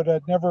do, but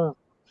I'd never.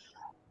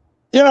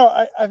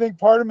 I think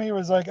part of me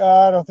was like,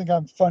 I don't think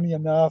I'm funny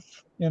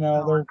enough.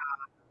 Oh, They're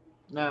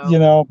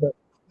no.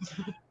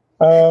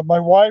 but my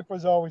wife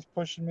was always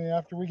pushing me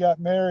after we got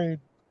married.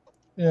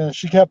 Yeah,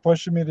 she kept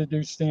pushing me to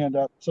do stand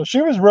up. So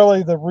she was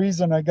really the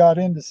reason I got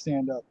into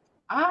stand up.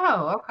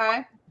 Oh,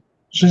 okay.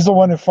 She's the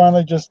one who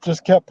finally just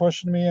kept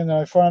pushing me, and then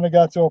I finally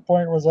got to a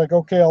point where I was like,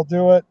 okay, I'll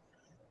do it.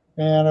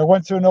 And I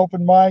went to an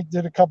open mic,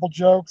 did a couple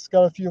jokes,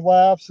 got a few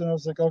laughs, and I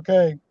was like,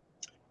 okay,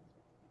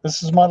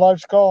 this is my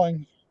life's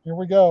calling. Here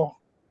we go.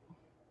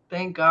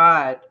 Thank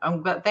God.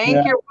 But thank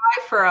Yeah. your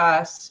wife for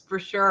us, for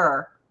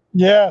sure.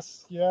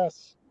 Yes.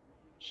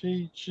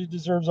 She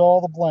deserves all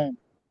the blame.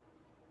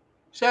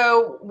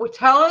 So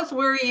tell us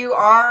where you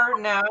are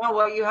now,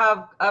 what you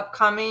have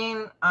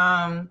upcoming.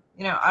 I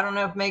don't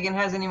know if Megan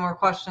has any more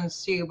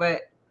questions too,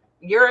 but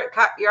you're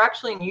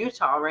actually in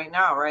Utah right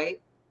now,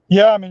 right?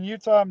 Yeah, I'm in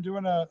Utah. I'm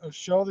doing a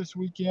show this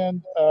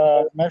weekend.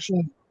 I'm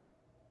actually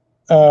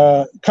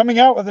coming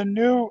out with a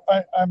new.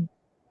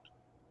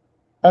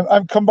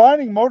 I'm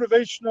combining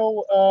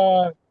motivational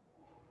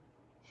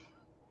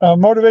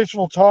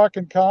talk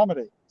and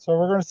comedy. So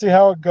we're going to see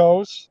how it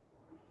goes.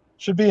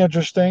 Should be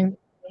interesting.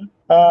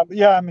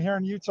 Yeah, I'm here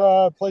in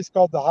Utah, a place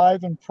called the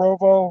Hive in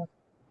Provo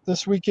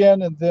this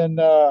weekend, and then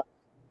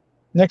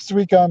next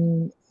week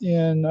I'm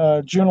in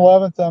June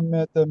 11th. I'm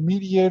at the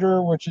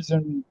Mediator, which is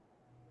in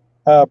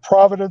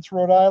Providence,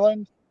 Rhode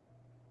Island.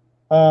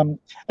 And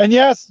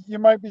yes, you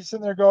might be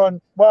sitting there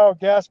going, "Wow,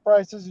 gas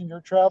prices, and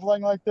you're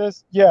traveling like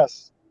this."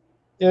 Yes,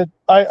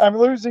 I'm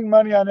losing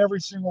money on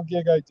every single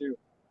gig I do,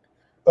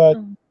 but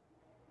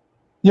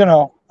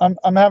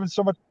I'm having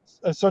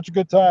such a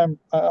good time.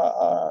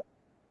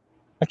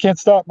 I can't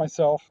stop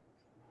myself.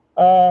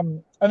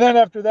 And then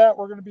after that,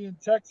 we're going to be in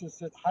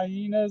Texas at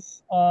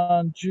Hyenas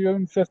on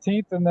June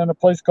 15th, and then a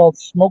place called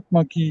Smoke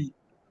Monkey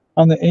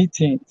on the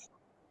 18th.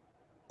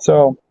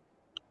 So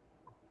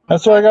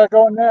that's what I got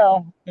going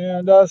now,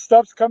 and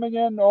stuff's coming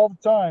in all the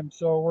time.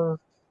 So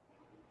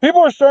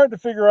people are starting to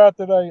figure out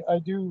that I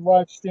do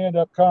live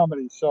stand-up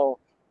comedy. So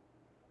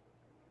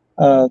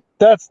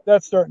that's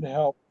starting to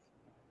help.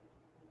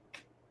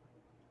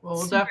 Well,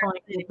 we'll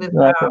definitely keep this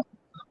Exactly. out.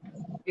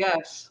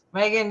 Yes.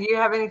 Megan, do you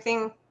have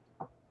anything?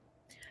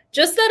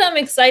 Just that I'm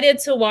excited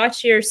to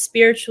watch your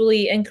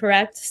spiritually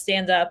incorrect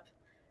stand up,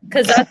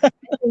 because I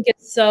think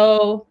it's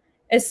so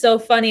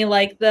funny,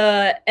 like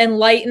the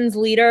enlightened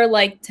leader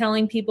like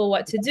telling people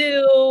what to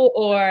do,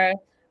 or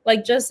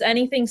like just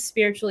anything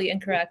spiritually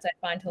incorrect I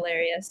find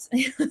hilarious.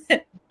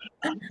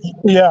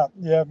 Yeah,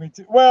 me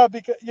too. Well,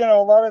 because a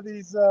lot of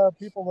these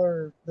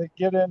people that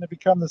get in to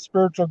become the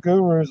spiritual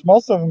gurus.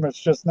 Most of them, it's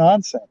just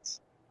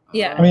nonsense.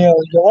 Yeah. I mean,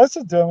 you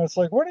listen to them, it's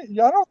like, I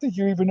don't think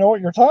you even know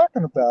what you're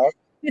talking about.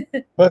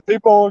 But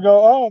people will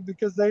go, oh,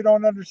 because they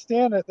don't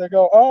understand it. They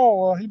go,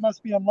 oh, well, he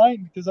must be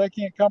enlightened because I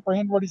can't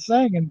comprehend what he's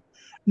saying. And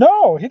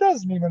no, he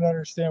doesn't even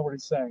understand what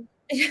he's saying.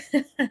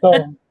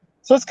 So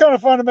it's kind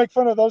of fun to make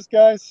fun of those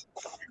guys.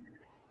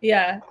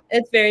 Yeah,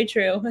 it's very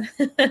true.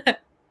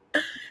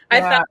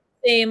 I found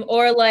the same,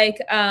 or like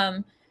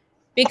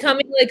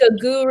becoming like a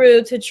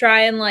guru to try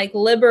and like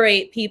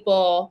liberate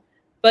people,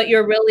 but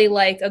you're really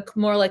like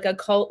more like a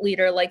cult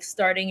leader, like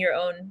starting your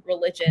own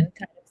religion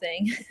kind of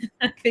thing.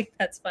 I think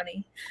that's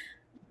funny.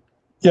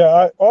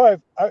 Yeah,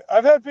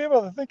 I've had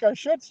people that think I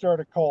should start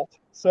a cult.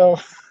 So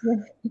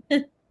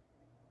if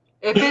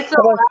it's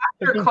a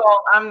laughter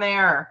cult, I'm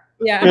there.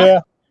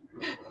 Yeah.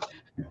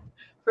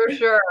 For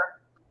sure.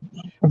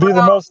 Be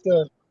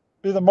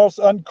the most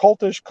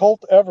uncultish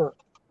cult ever.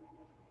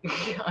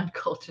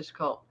 Uncultish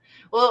cult.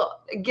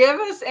 Well, give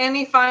us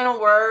any final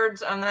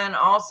words, and then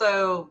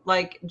also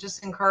like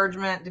just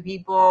encouragement to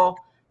people,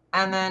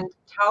 and then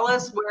tell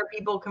us where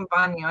people can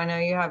find you. I know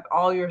you have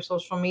all your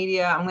social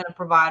media. I'm going to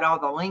provide all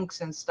the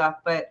links and stuff,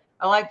 but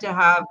I like to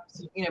have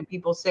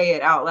people say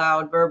it out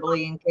loud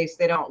verbally in case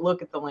they don't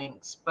look at the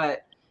links.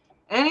 But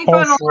any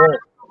final words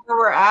where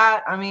we're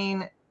at? I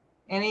mean,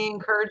 any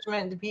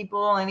encouragement to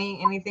people?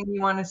 Anything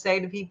you want to say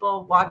to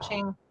people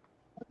watching?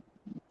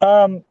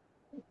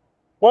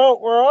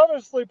 Well, we're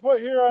obviously put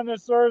here on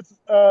this earth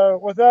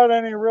without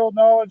any real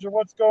knowledge of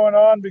what's going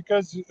on,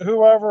 because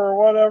whoever or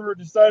whatever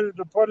decided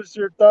to put us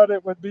here thought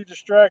it would be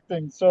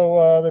distracting.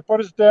 So they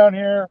put us down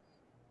here.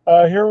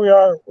 Here we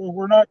are.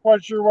 We're not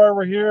quite sure why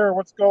we're here or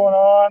what's going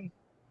on.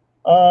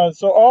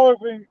 So all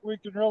we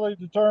can really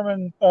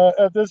determine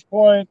at this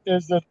point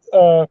is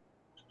that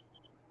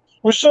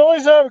we should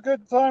always have a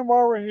good time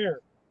while we're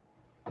here.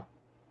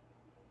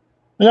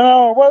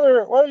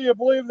 Whether you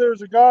believe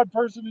there's a God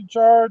person in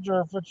charge, or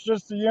if it's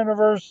just the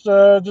universe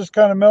just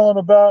kind of milling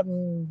about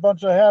and a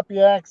bunch of happy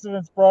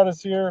accidents brought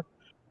us here.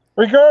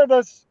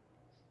 Regardless,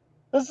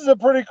 this is a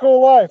pretty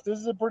cool life. This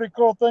is a pretty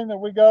cool thing that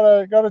we got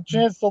a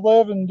chance to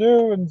live and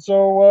do. And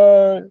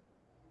so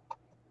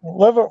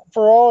live it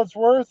for all it's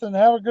worth and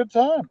have a good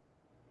time.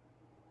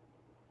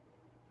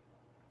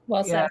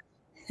 Well Yeah,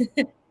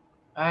 said.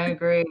 I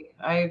agree.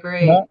 I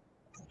agree. Yeah.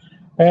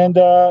 And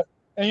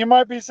you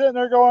might be sitting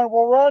there going,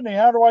 well, Rodney,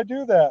 how do I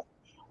do that?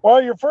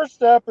 Well, your first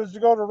step is to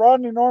go to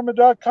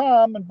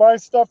rodneynorman.com and buy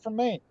stuff from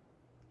me.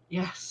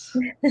 Yes,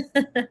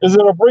 Because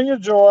it'll bring you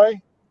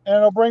joy and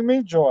it'll bring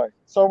me joy.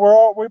 So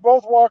we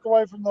both walk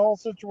away from the whole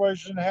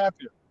situation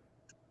happier.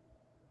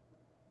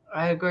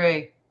 I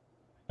agree.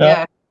 Yeah.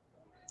 Yeah.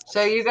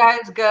 So you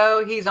guys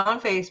go. He's on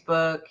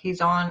Facebook.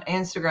 He's on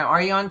Instagram.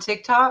 Are you on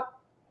TikTok?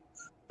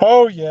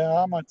 Oh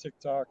yeah, I'm on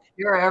TikTok.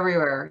 You're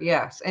everywhere.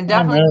 Yes, and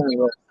I'm definitely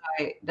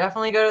everywhere.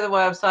 definitely go to the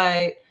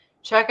website.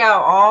 Check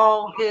out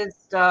all his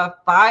stuff.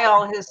 Buy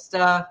all his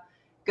stuff.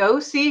 Go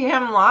see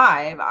him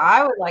live.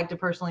 I would like to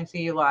personally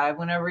see you live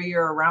whenever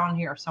you're around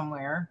here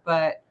somewhere.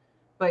 But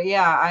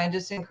yeah, I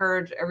just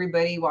encourage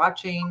everybody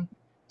watching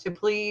to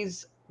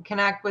please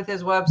connect with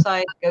his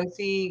website. Go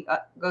see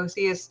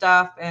his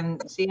stuff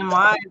and see him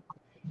live.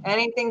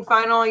 Anything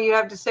final you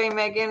have to say,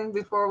 Megan,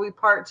 before we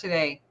part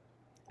today?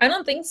 I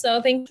don't think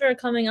so. Thanks for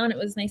coming on. It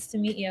was nice to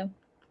meet you.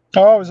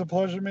 Oh, it was a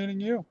pleasure meeting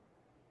you.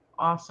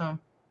 Awesome.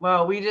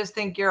 Well, we just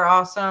think you're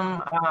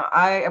awesome.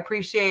 I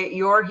appreciate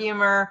your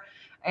humor,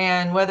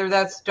 and whether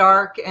that's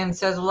dark and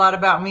says a lot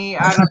about me,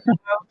 I don't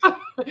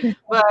know.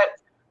 But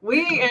we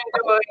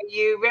enjoy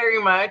you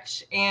very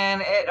much.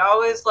 And it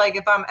always, like,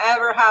 if I'm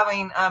ever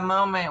having a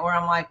moment where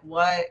I'm like,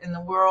 what in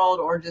the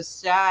world, or just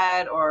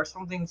sad, or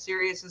something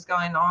serious is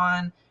going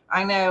on,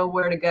 I know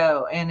where to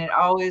go. And it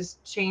always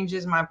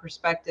changes my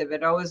perspective.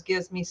 It always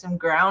gives me some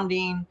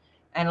grounding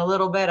and a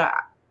little bit of,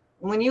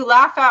 when you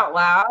laugh out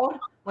loud,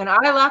 when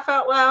I laugh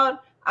out loud,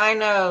 I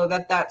know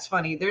that that's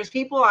funny. There's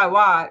people I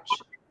watch,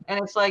 and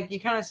it's like you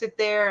kind of sit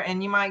there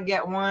and you might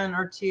get one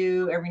or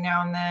two every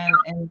now and then,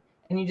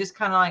 and you just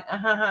kind of like,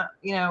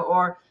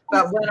 or,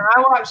 but when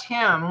I watch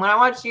him, when I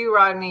watch you,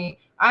 Rodney,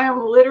 I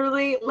am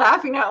literally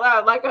laughing out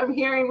loud, like I'm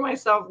hearing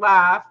myself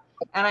laugh,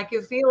 and I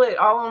can feel it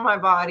all in my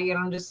body, and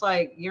I'm just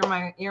like, you're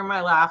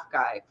my laugh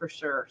guy for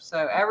sure.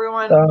 So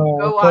everyone,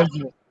 go watch.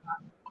 Thank you.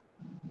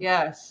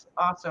 Yes,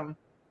 awesome.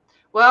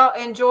 Well,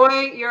 enjoy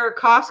your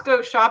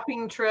Costco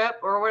shopping trip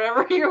or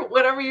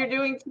whatever you're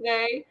doing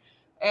today.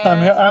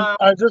 And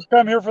I just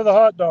come here for the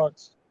hot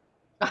dogs.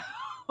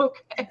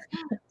 okay.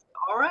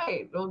 All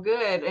right. Well,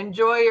 good.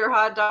 Enjoy your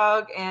hot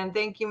dog, and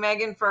thank you,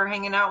 Megan, for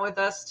hanging out with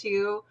us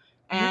too.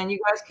 And you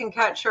guys can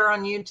catch her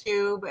on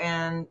YouTube,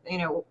 and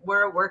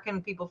where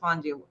can people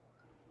find you,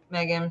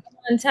 Megan?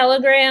 On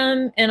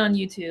Telegram and on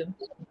YouTube.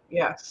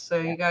 Yes. So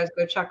you guys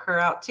go check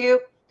her out too.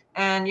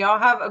 And y'all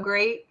have a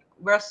great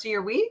rest of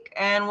your week,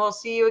 and we'll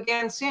see you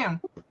again soon.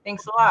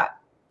 Thanks a lot.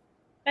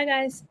 Bye,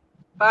 guys.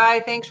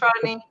 Bye. Thanks,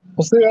 Rodney.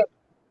 We'll see you.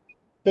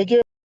 Take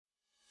care.